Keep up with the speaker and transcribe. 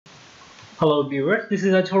Hello viewers, this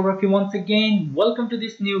is Rafi once again. Welcome to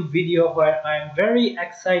this new video where I am very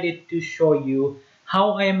excited to show you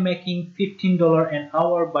how I am making $15 an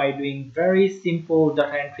hour by doing very simple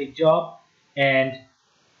data entry job. And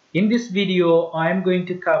in this video I am going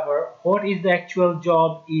to cover what is the actual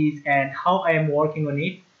job is and how I am working on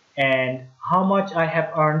it, and how much I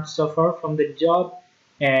have earned so far from the job,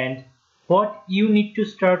 and what you need to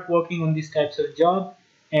start working on these types of job,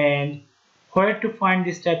 and where to find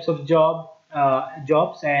these types of jobs.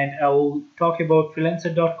 And I will talk about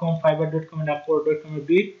freelancer.com, fiverr.com and upwork.com a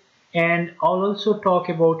bit, and I'll also talk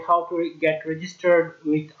about how to get registered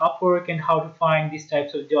with Upwork and how to find these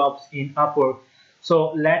types of jobs in Upwork.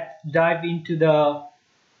 So let's dive into the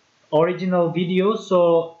original video.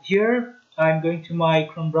 So here I'm going to my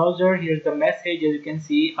Chrome browser. Here's the message. As you can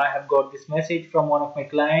see, I have got this message from one of my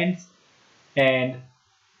clients, and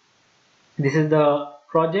this is the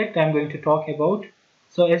project I'm going to talk about.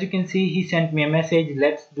 So as you can see, he sent me a message,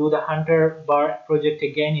 let's do the Hunter bar project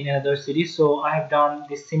again in another city. So I have done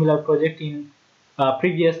this similar project in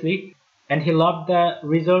previously, and he loved the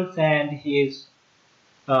results, and he is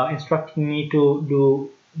instructing me to do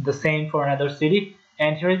the same for another city.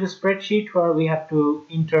 And here is the spreadsheet where we have to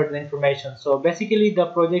enter the information. So basically the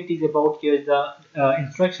project is about, here is the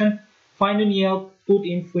instruction: find on Yelp, put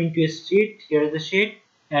info into a sheet, here is the sheet,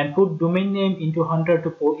 and put domain name into Hunter to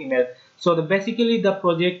pull email. So basically the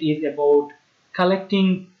project is about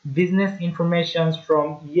collecting business informations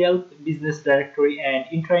from Yelp business directory and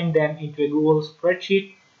entering them into a Google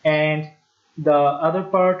spreadsheet, and the other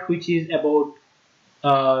part, which is about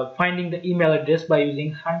finding the email address by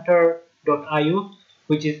using hunter.io,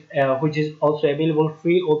 which is also available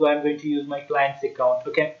free, although I'm going to use my client's account.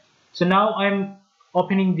 Okay, so now I'm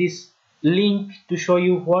opening this link to show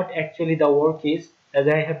you what actually the work is. As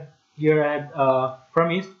I have here, I have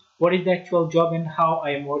promised what is the actual job and how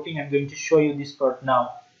I am working. I'm going to show you this part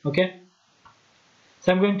now. Okay,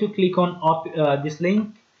 so I'm going to click on this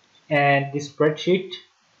link and this spreadsheet.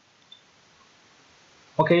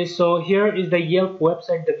 Okay, so here is the Yelp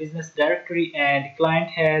website, the business directory, and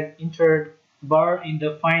client has entered bar in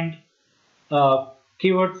the find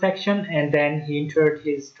keyword section, and then he entered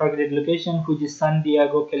his targeted location, which is San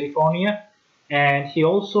Diego, California, and he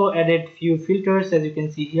also added few filters, as you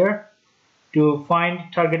can see here, to find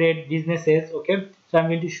targeted businesses. Okay, so I'm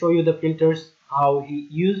going to show you the filters, how he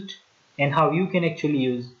used and how you can actually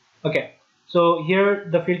use. Okay, so here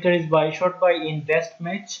the filter is by short by in best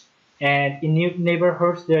match, and in new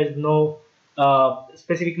neighborhoods there is no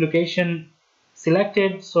specific location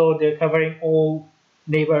selected, so they're covering all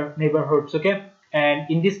neighborhoods. Okay, and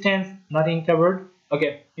in distance nothing covered.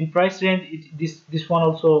 Okay, in price range this one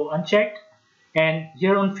also unchecked, and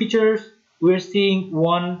here on features we're seeing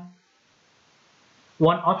one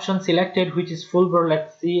option selected, which is full bar.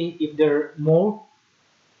 Let's see if there are more.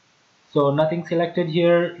 So nothing selected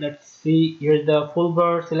here. Let's see, here's the full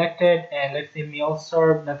bar selected, and let's see meal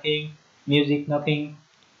served, nothing, music, nothing,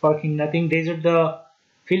 parking, nothing. These are the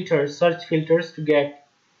filters, search filters to get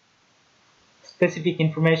specific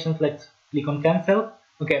information. Let's click on cancel.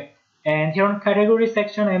 Okay, and here on category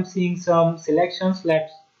section I'm seeing some selections.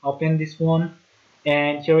 Let's open this one,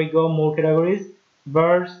 and here we go, more categories: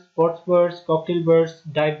 bars, sports bars, cocktail bars,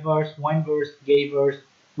 dive bars, wine bars, gay bars,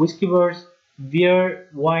 whiskey bars, beer,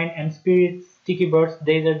 wine and spirits, sticky bars.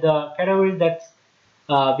 These are the categories that's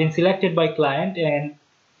been selected by client, and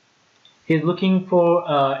he's looking for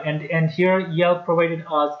and here Yelp provided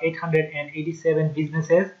us 887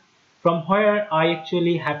 businesses, from where I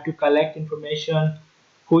actually have to collect information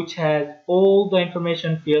which has all the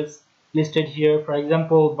information fields listed here. For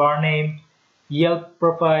example, bar name, Yelp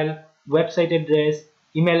profile, website address,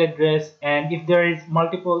 email address, and if there are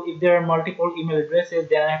multiple email addresses,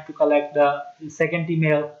 then I have to collect the second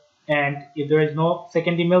email, and if there is no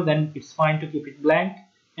second email, then it's fine to keep it blank,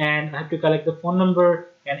 and I have to collect the phone number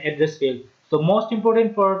and address field. So most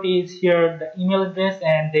important part is here the email address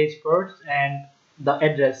and the parts and the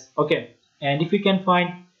address. Okay, and if we can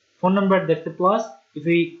find phone number, that's a plus. If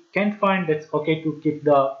we can't find, that's okay to keep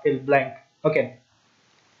the field blank. Okay,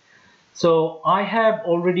 so I have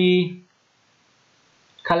already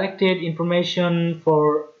collected information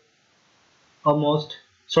for I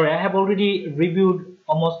have already reviewed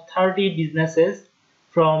almost 30 businesses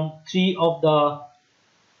from 3 of the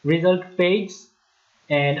result page,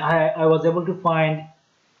 and I was able to find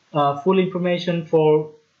full information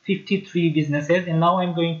for 53 businesses. And now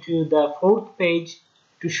I'm going to the 4th page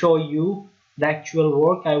to show you the actual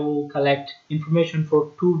work. I will collect information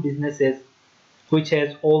for 2 businesses, which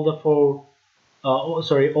has all the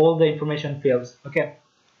all the information fields. Okay,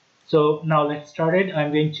 so now let's start it.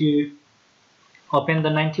 I'm going to Open the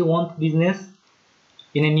 91st business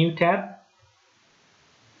in a new tab,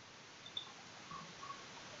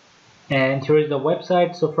 and here is the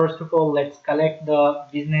website. So first of all, let's collect the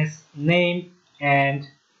business name, and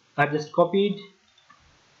I've just copied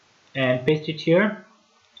and paste it here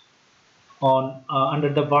on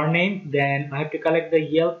under the var name. Then I have to collect the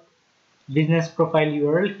Yelp business profile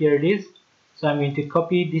URL. Here it is. So I'm going to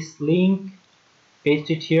copy this link,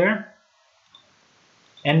 paste it here,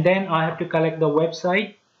 and then I have to collect the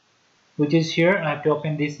website, which is here. I have to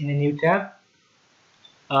open this in a new tab.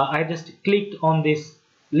 I just clicked on this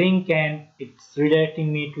link and it's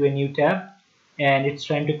redirecting me to a new tab, and it's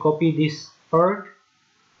trying to copy this part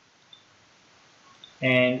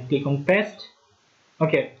and click on paste.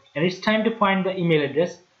 Okay, and it's time to find the email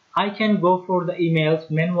address. I can go for the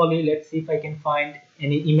emails manually. Let's see if I can find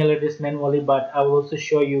any email address manually, but I will also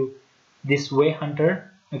show you this way,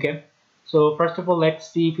 Hunter. Okay, so first of all,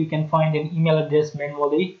 let's see if we can find an email address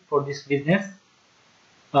manually for this business.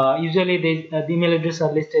 Usually the email address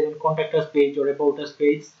are listed in contact us page or about us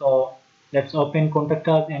page. So let's open contact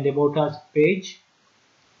us and about us page,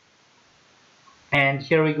 and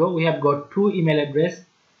here we go. We have got two email address,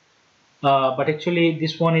 but actually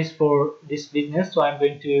this one is for this business, so I'm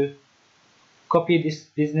going to copy this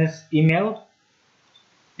business email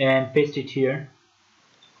and paste it here.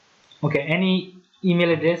 Okay, any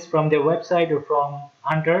email address from their website or from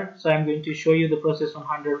Hunter. So I'm going to show you the process on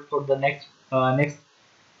Hunter for the next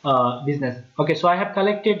business. Okay, so I have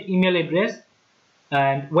collected email address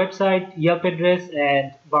and website, Yelp address,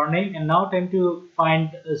 and bar name, and now time to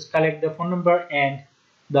collect the phone number and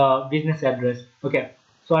the business address. Okay,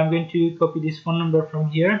 so I'm going to copy this phone number from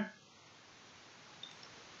here,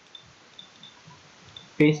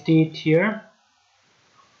 paste it here.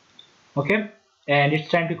 Okay, and it's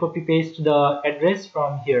time to copy paste the address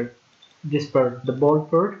from here, this part, the bold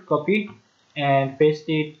part, copy and paste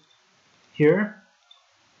it here,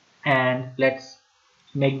 and let's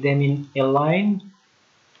make them in a line,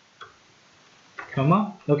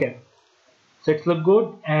 comma. Okay, so it's look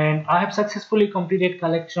good, and I have successfully completed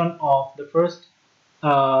collection of the first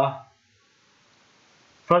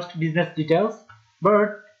business details,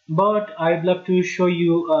 but I'd love to show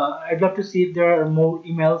you, I'd love to see if there are more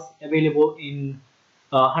emails available in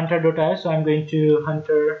hunter.io. so I'm going to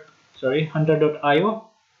hunter.io.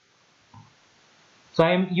 so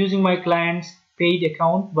I'm using my client's paid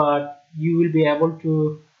account, but you will be able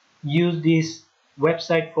to use this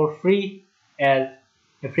website for free, as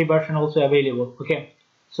a free version also available. Okay,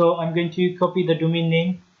 so I'm going to copy the domain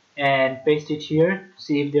name and paste it here to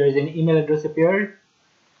see if there is an email address appeared.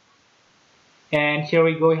 And here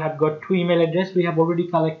we go, we have got two email address. We have already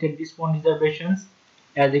collected this one reservations,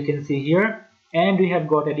 as you can see here, and we have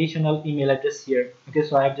got additional email address here. Okay,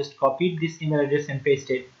 so I have just copied this email address and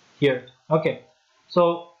pasted here. Okay,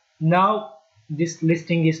 so now this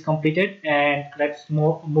listing is completed, and let's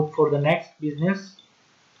move for the next business.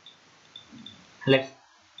 Let's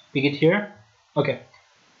pick it here. Okay,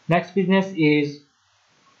 next business is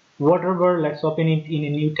whatever. Let's open it in a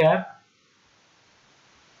new tab,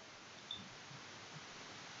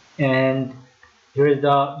 and here is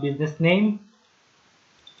the business name.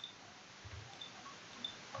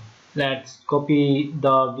 Let's copy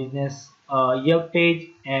the business Yelp page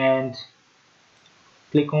and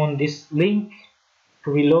click on this link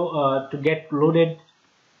to reload to get loaded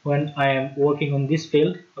when I am working on this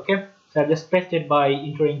field. Okay, so I just pressed it by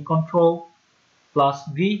entering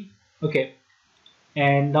Ctrl+V. Okay,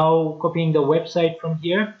 and now copying the website from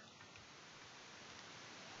here,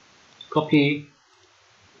 copy,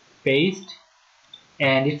 paste,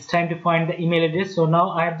 and it's time to find the email address. So now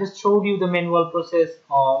I have just showed you the manual process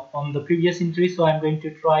on the previous entry, so I'm going to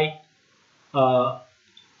try the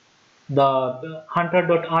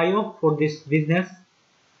hunter.io for this business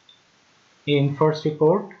in first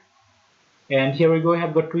report. And here we go, I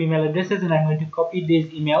have got two email addresses, and I'm going to copy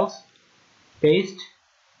these emails, paste,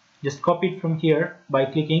 just copy it from here by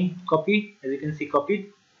clicking copy. As you can see,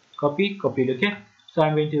 copied. Okay, so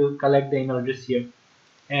I'm going to collect the email address here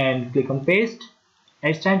and click on paste,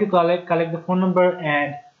 and it's time to collect the phone number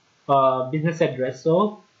and business address.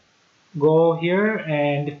 So go here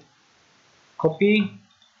and copy,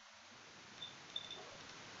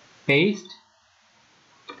 paste,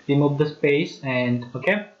 remove the space, and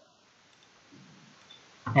okay,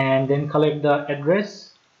 and then collect the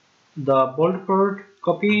address, the bold part,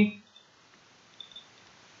 copy,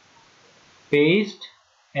 paste,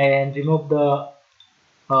 and remove the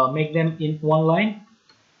make them in one line.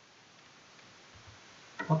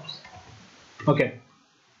 Oops. Okay,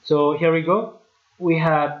 so here we go, we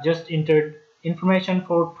have just entered information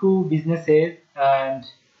for two businesses, and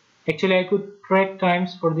Actually, I could track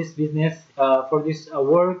times for this business, for this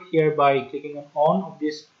work here by clicking on of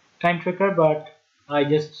this time tracker, but I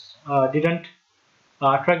just didn't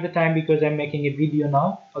track the time because I'm making a video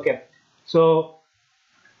now. Okay, so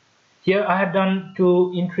here I have done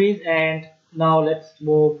 2 entries, and now let's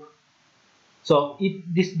move. So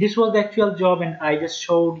this was the actual job, and I just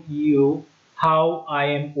showed you how I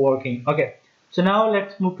am working. Okay, so now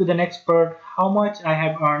let's move to the next part, how much I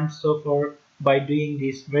have earned so far by doing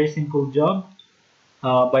this very simple job,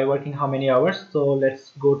 by working how many hours. So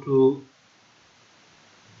let's go to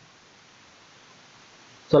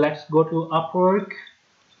Upwork.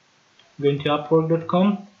 Going to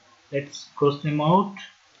upwork.com. Let's cross them out,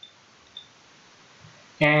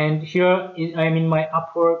 and here I'm in my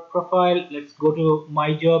Upwork profile. Let's go to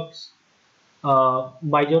my jobs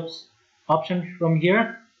option from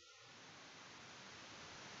here,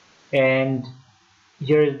 and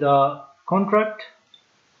here is the contract.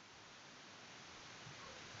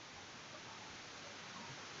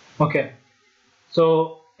 Okay,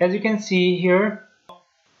 so as you can see here,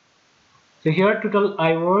 so here total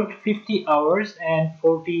I worked 50 hours and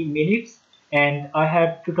 40 minutes, and I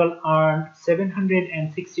have total earned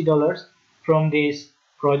 $760 from this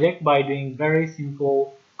project by doing very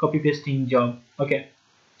simple copy pasting job. Okay,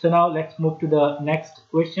 so now let's move to the next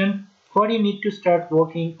question. What do you need to start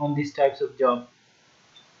working on these types of job?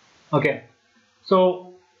 Okay,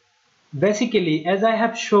 so basically, as I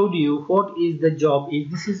have showed you what is the job is,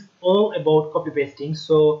 this is all about copy pasting.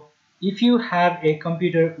 So if you have a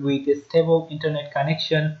computer with a stable internet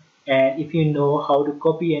connection, and if you know how to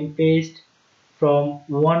copy and paste from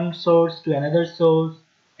one source to another source,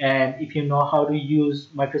 and if you know how to use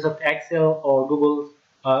Microsoft Excel or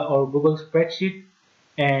Google spreadsheet,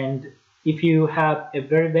 and if you have a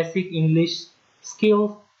very basic English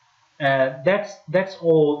skills, that's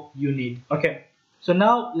all you need. Okay, so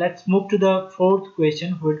now let's move to the fourth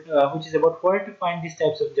question, which is about where to find these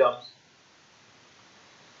types of jobs.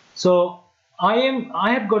 So I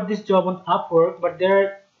have got this job on Upwork, but there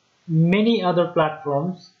are many other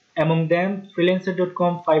platforms, among them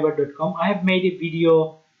freelancer.com, fiverr.com. I have made a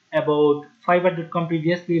video about fiverr.com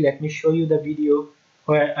previously. Let me show you the video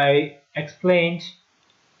where I explained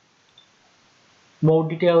more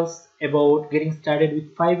details about getting started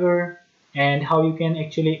with Fiverr and how you can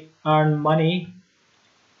actually earn money.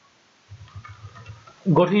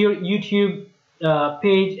 Go to your YouTube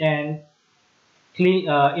page and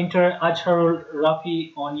enter Ajharul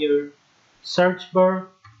Rafi on your search bar.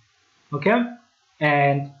 Okay,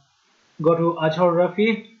 and go to Ajharul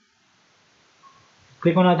Rafi,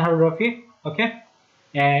 click on Ajharul Rafi. Okay,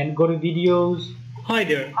 and go to videos. Hi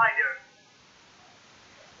there.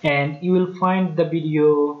 And you will find the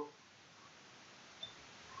video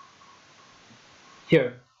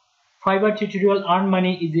here. Fiverr tutorial, earn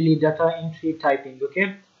money easily, data entry typing.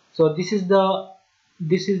 Okay, so this is the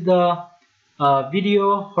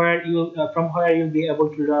video where you from where you'll be able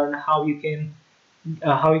to learn how you can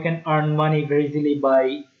earn money very easily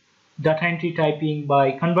by data entry typing,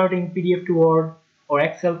 by converting PDF to Word or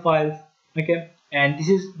Excel files. Okay, and this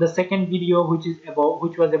is the second video, which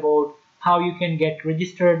was about how you can get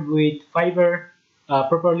registered with Fiverr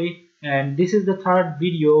properly. And this is the third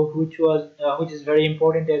video, which is very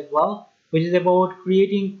important as well, which is about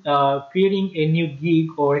creating a new gig,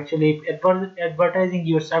 or actually advertising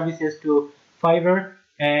your services to Fiverr,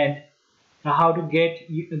 and how to get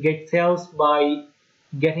sales by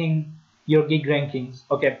getting your gig rankings.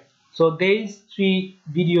 Okay, so these 3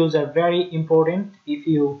 videos are very important if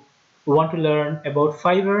you want to learn about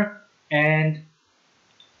Fiverr. And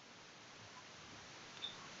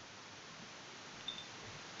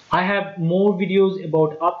I have more videos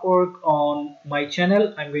about Upwork on my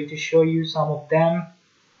channel. I'm going to show you some of them.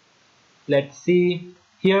 Let's see.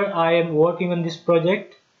 Here I am working on this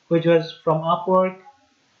project, which was from Upwork,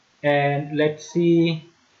 and let's see.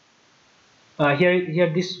 Here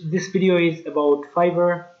this video is about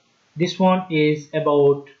Fiverr. This one is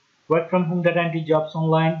about work from home data entry jobs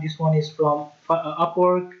online. This one is from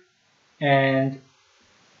Upwork, and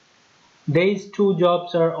these 2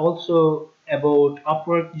 jobs are also about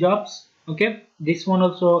Upwork jobs. Okay, this one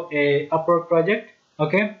also a Upwork project.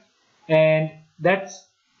 Okay, and that's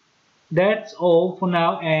all for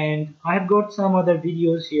now, and I've got some other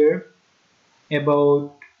videos here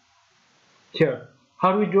about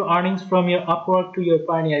how do we do earnings from your Upwork to your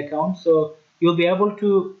Pioneer account. So you'll be able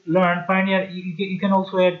to learn Pioneer. You can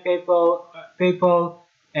also add PayPal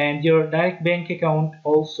and your direct bank account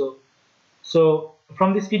also. So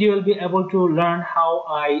from this video you'll be able to learn how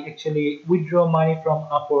I actually withdraw money from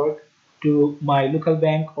Upwork to my local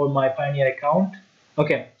bank or my Pioneer account.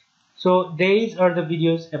 Okay, So these are the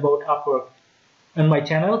videos about Upwork on my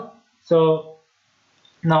channel. So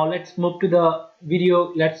now let's move to the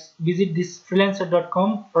video. Let's visit this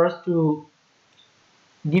freelancer.com first to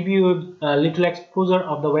give you a little exposure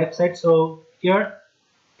of the website. So here,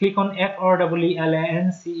 click on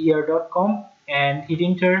freelancer.com and hit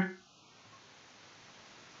enter.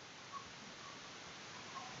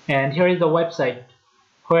 And here is the website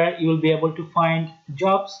where you will be able to find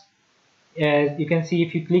jobs. As you can see,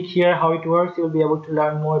 if you click here how it works, you'll be able to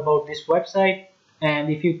learn more about this website. And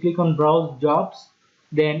if you click on browse jobs,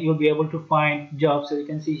 then you'll be able to find jobs. So you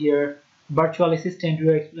can see here virtual assistant,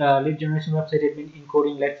 lead generation, website admin,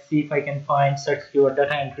 encoding. Let's see if I can find search keyword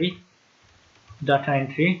data entry,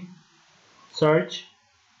 search,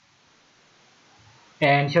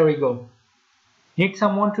 and here we go. Need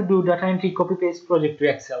someone to do data entry copy paste project to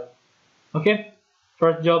Excel. Okay,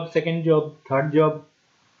 first job, second job, third job.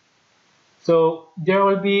 So there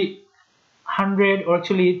will be 100 or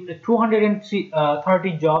actually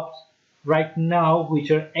 230 jobs right now which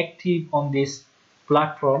are active on this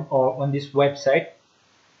platform or on this website.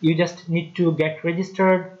 You just need to get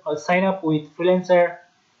registered or sign up with Freelancer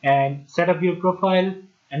and set up your profile,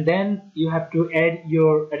 and then you have to add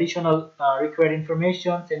your additional required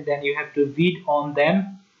information, and then you have to bid on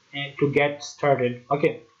them and to get started.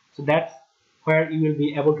 Okay, so that's where you will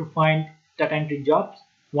be able to find data entry jobs,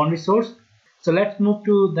 one resource. So let's move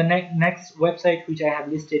to the next website which I have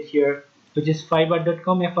listed here, which is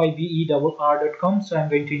fiverr.com, fiverr.com. So I'm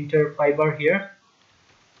going to enter Fiverr here.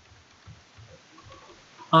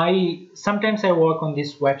 Sometimes I work on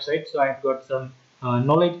this website, so I've got some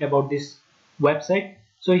knowledge about this website.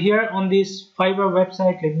 So here on this Fiverr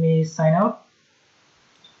website, let me sign out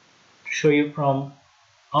to show you from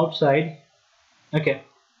outside. Okay,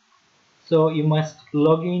 so you must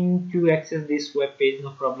log in to access this web page,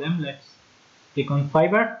 no problem. Let's click on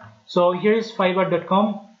Fiverr. So here is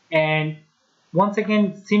fiverr.com, and once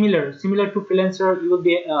again similar to Freelancer, you will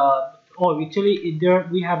be actually there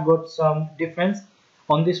we have got some difference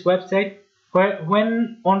on this website, where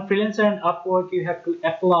when on Freelancer and Upwork you have to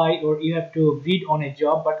apply or you have to bid on a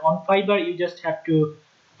job, but on Fiverr you just have to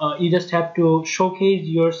showcase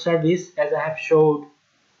your service, as I have showed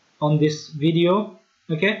on this video.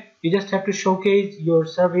 Okay, you just have to showcase your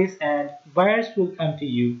service and buyers will come to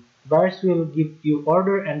you. Buyers will give you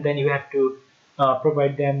order, and then you have to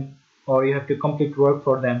provide them, or you have to complete work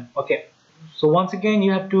for them. Okay, so once again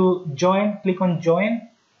you have to join, click on join,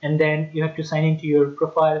 and then you have to sign into your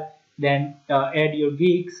profile, then add your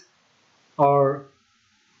gigs or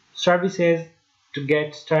services to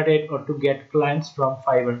get started or to get clients from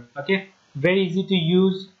Fiverr. Okay, very easy to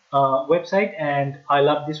use website, and I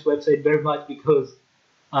love this website very much because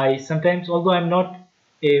I sometimes, although I'm not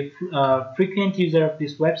a frequent user of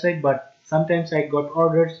this website, but sometimes I got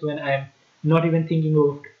orders when I'm not even thinking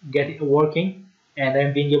of getting working, and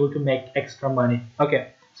I'm being able to make extra money.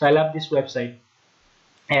 Okay, so I love this website,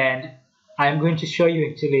 and I'm going to show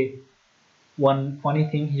you actually one funny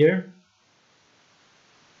thing here.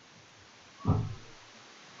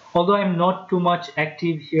 Although I'm not too much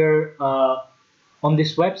active here on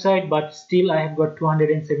this website, but still I have got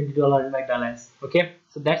 $270 in my balance. Okay,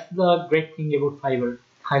 so that's the great thing about Fiverr.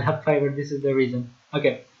 I love Fiverr, this is the reason.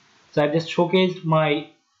 Okay, so I've just showcased my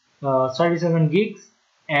services and gigs,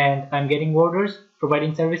 and I'm getting orders,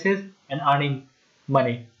 providing services, and earning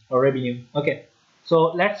money or revenue. Okay,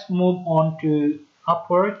 so let's move on to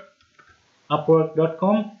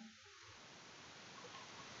upwork.com,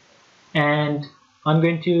 and I'm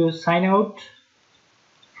going to sign out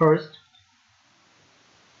first.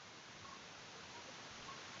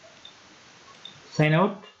 Sign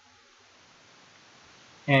out,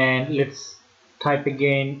 and let's type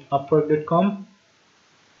again upwork.com.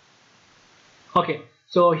 Okay,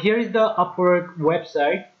 so here is the Upwork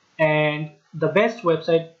website, and the best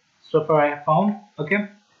website so far I have found, okay,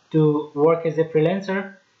 to work as a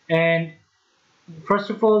freelancer. And first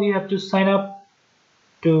of all, you have to sign up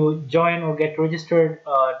to join or get registered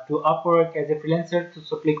to Upwork as a freelancer.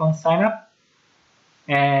 So click on sign up,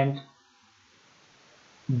 and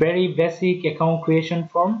very basic account creation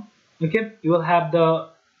form. Okay, you will have the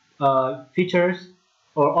features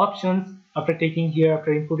or options after taking here,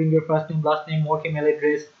 after inputting your first name, last name, work email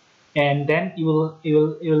address, and then you will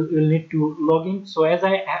need to log in. So as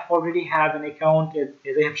I already have an account, as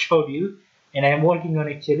I have showed you, and I am working on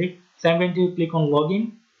actually, so I'm going to click on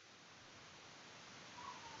login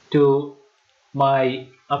to my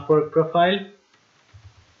Upwork profile.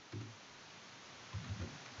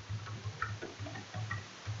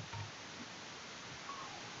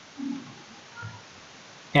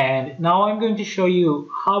 And now I'm going to show you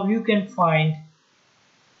how you can find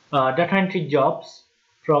data entry jobs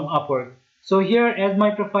from Upwork. So here, as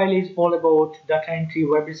my profile is all about data entry,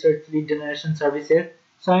 web research, lead generation services,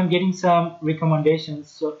 so I'm getting some recommendations.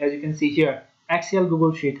 So as you can see here, Excel,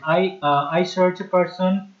 Google Sheet. I search a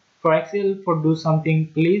person for Excel for do something,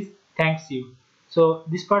 please, thanks you. So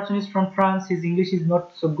this person is from France. His English is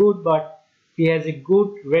not so good, but he has a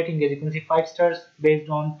good rating. As you can see, 5 stars based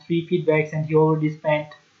on 3 feedbacks, and he already spent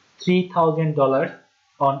 $3,000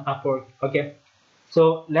 on Upwork. Okay.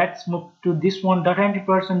 So let's move to this one, data entry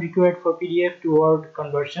person required for PDF to Word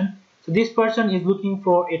conversion. So this person is looking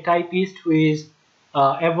for a typist who is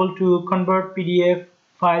able to convert PDF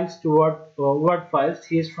files to Word files.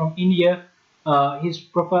 He is from India. His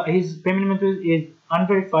profile, his payment method is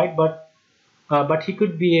unverified, but he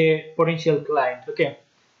could be a potential client. Okay,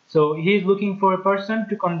 so he is looking for a person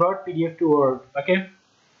to convert PDF to Word. Okay,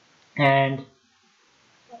 and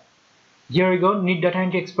here we go, need data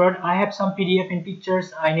entry expert. I have some PDF and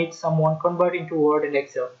pictures. I need someone convert into Word and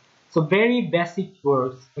Excel. So very basic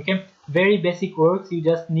works. Okay, very basic works. You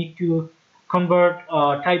just need to convert,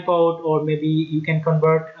 type out, or maybe you can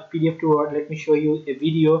convert a PDF to Word. Let me show you a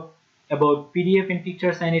video about PDF and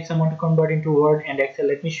pictures. I need someone to convert into Word and Excel.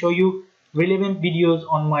 Let me show you relevant videos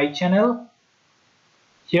on my channel.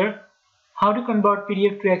 Here, how to convert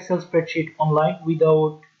PDF to Excel spreadsheet online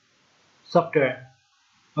without software.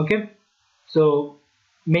 Okay, so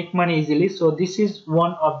make money easily. So this is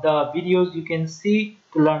one of the videos you can see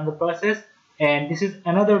to learn the process, and this is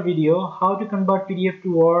another video, how to convert PDF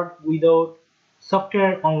to Word without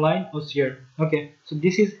software online or here. Okay, so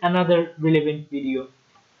this is another relevant video.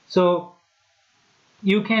 So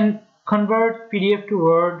you can convert PDF to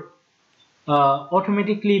Word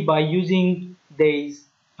automatically by using these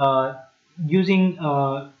tools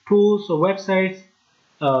or websites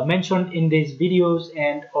mentioned in these videos,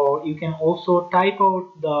 and or you can also type out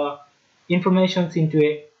the informations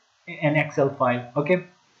into an Excel file. Okay,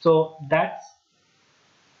 so that's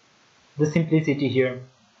the simplicity here.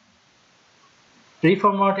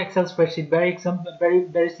 Reformat Excel spreadsheet, very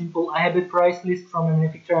simple. I have a price list from a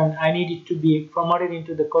manufacturer and I need it to be formatted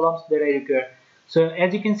into the columns that I require. So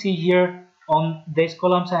as you can see here on these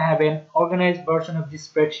columns, I have an organized version of this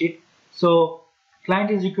spreadsheet. So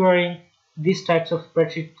client is requiring these types of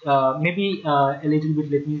spreadsheet, maybe a little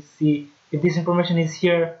bit. Let me see if this information is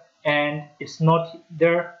here and it's not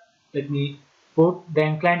there. Let me put,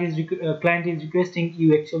 then client is requesting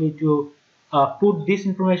you actually to put this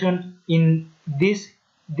information in this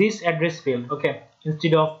address field, okay,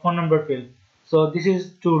 instead of phone number field. So this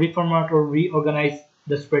is to reformat or reorganize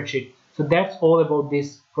the spreadsheet. So that's all about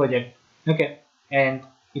this project. Okay, and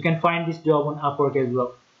you can find this job on Upwork as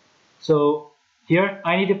well. So here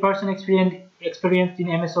I need a person experienced in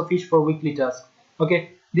MS Office for weekly tasks.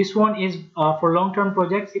 Okay, this one is for long-term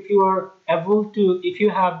projects. If you are able to, if you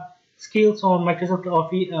have skills on Microsoft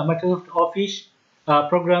Office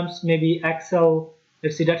programs, maybe Excel,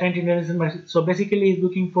 let's see, data entry management. So basically he's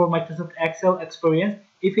looking for Microsoft Excel experience.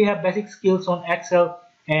 If you have basic skills on Excel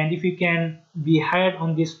and if you can be hired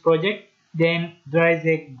on this project, then there is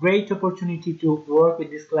a great opportunity to work with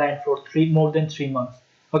this client for more than 3 months.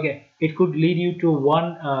 Okay, it could lead you to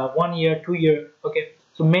 1 year, 2 year. Okay,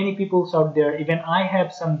 so many people out there, even I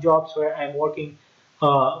have some jobs where I'm working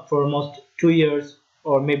for almost 2 years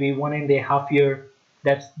or maybe 1.5 years.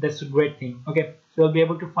 That's a great thing. Okay, so you'll be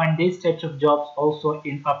able to find these types of jobs also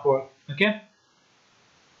in Upwork. Okay,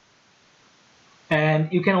 and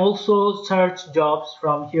you can also search jobs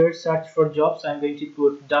from here. Search for jobs. I'm going to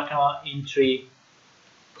put data entry.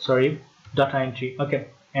 Okay,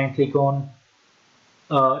 and click on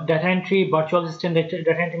data entry, virtual assistant,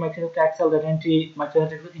 data entry, Microsoft Excel, data entry,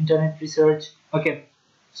 Microsoft Internet Research. Okay,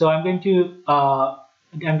 so I'm going to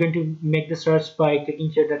make the search by clicking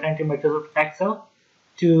here data entry, Microsoft Excel,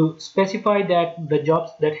 to specify that the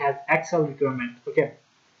jobs that has Excel requirement. Okay,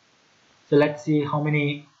 so let's see how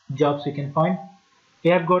many jobs we can find. We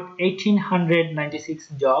have got 1896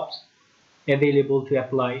 jobs available to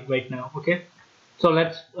apply right now. Okay, so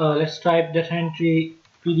let's type data entry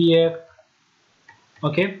PDF.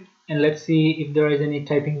 Okay, and let's see if there is any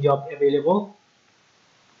typing job available.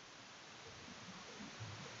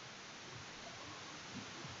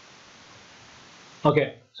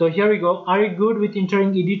 Okay, so here we go. Are you good with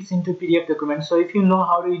entering edits into PDF documents? So if you know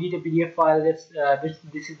how to edit a PDF file, that's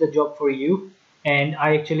this is the job for you. And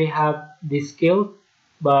I actually have this skill,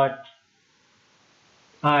 but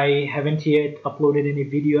I haven't yet uploaded any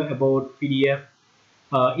video about PDF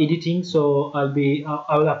editing. So I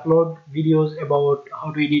will upload videos about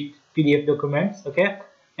how to edit PDF documents. Okay,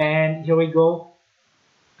 and here we go.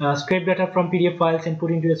 Scrape data from PDF files and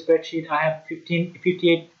put into a spreadsheet. I have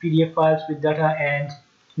 58 PDF files with data, and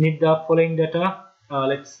need the following data.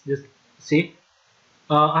 Let's just see.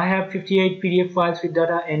 I have 58 PDF files with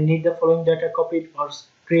data and need the following data copied or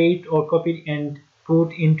straight or copied and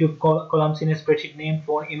put into columns in a spreadsheet: name,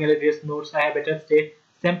 phone, email address, notes. I have attached a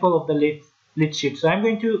sample of the lead sheet. So I'm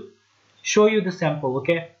going to show you the sample.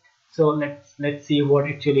 Okay, so let's see what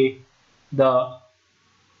actually the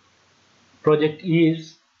project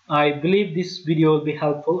is. I believe this video will be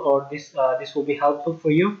helpful, or this will be helpful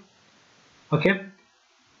for you. Okay,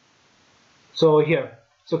 so here,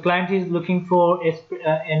 so client is looking for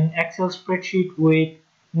an Excel spreadsheet with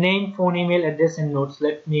name, phone, email, address, and notes.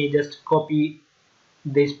 Let me just copy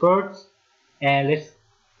these parts and let's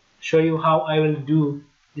show you how I will do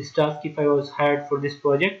this task if I was hired for this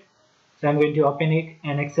project. So I'm going to open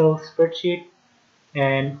an Excel spreadsheet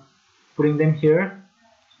and putting them here.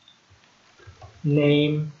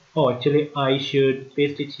 Name, oh actually I should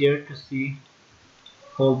paste it here to see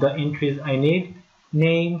all the entries I need.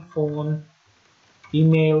 Name, phone,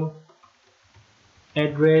 email,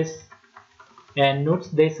 address, and notes.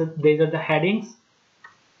 These are the headings,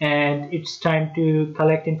 and it's time to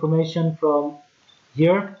collect information from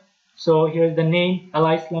here. So here's the name,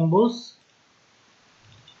 Alice Lambos.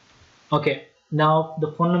 Okay, now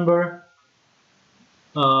the phone number.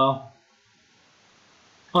 Oh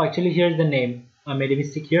actually here's the name. I made a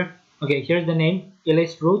mistake here. Okay, here's the name,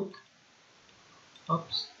 Alice Ruth.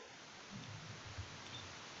 Oops.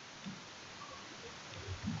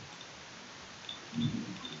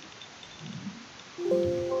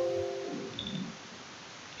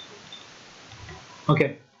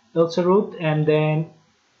 Okay, also Ruth, and then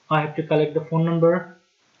I have to collect the phone number,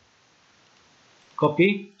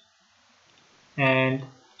 copy and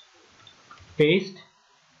paste,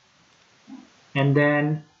 and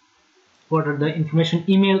then what are the information,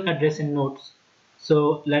 email address and notes.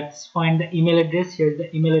 So let's find the email address. Here's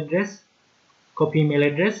the email address, copy email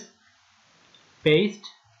address, paste,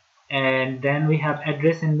 and then we have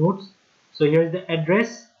address and notes. So here's the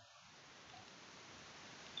address,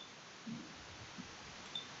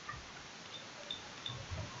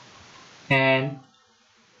 and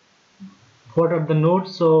what are the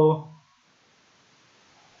notes. So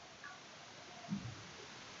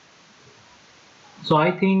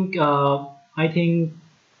I think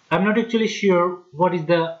I'm not actually sure what is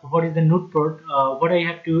the note part, what I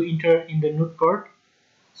have to enter in the note part.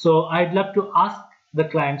 So I'd love to ask the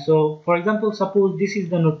client. So for example, suppose this is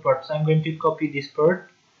the note part, so I'm going to copy this part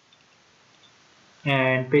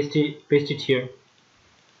and paste it here.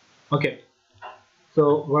 Okay,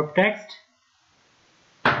 so work text,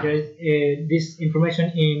 there is this information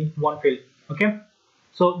in one field. Okay,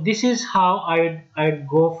 so this is how I would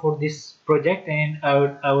go for this project, and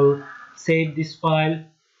I will save this file,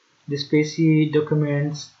 this PC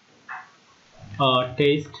documents,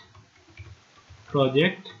 taste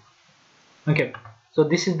project. Okay, so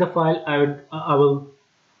this is the file I would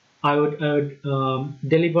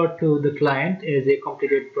deliver to the client as a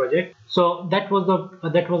completed project. So that was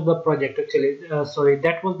the project actually. Sorry,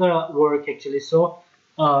 that was the work actually. So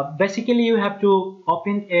basically, you have to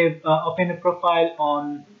open a profile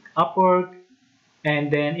on Upwork,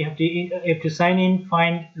 and then you have to sign in,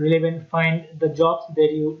 find the jobs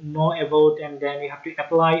that you know about, and then you have to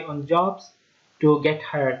apply on jobs to get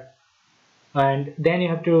hired, and then you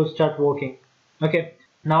have to start working. Okay,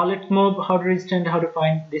 now let's move how to register and how to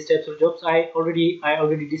find these types of jobs. I already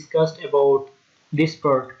discussed about this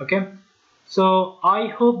part. Okay, so I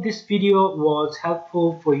hope this video was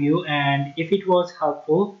helpful for you, and if it was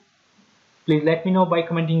helpful, please let me know by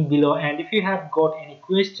commenting below, and if you have got any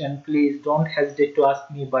question, please don't hesitate to ask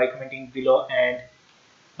me by commenting below. And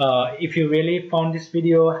if you really found this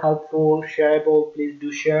video helpful, shareable, please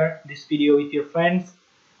do share this video with your friends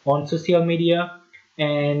on social media,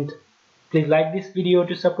 and please like this video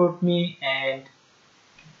to support me, and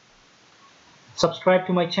subscribe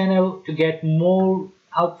to my channel to get more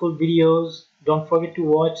helpful videos. Don't forget to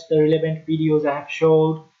watch the relevant videos I have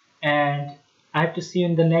showed, and I have to see you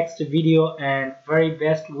in the next video, and very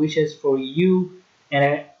best wishes for you,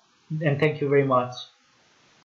 and thank you very much.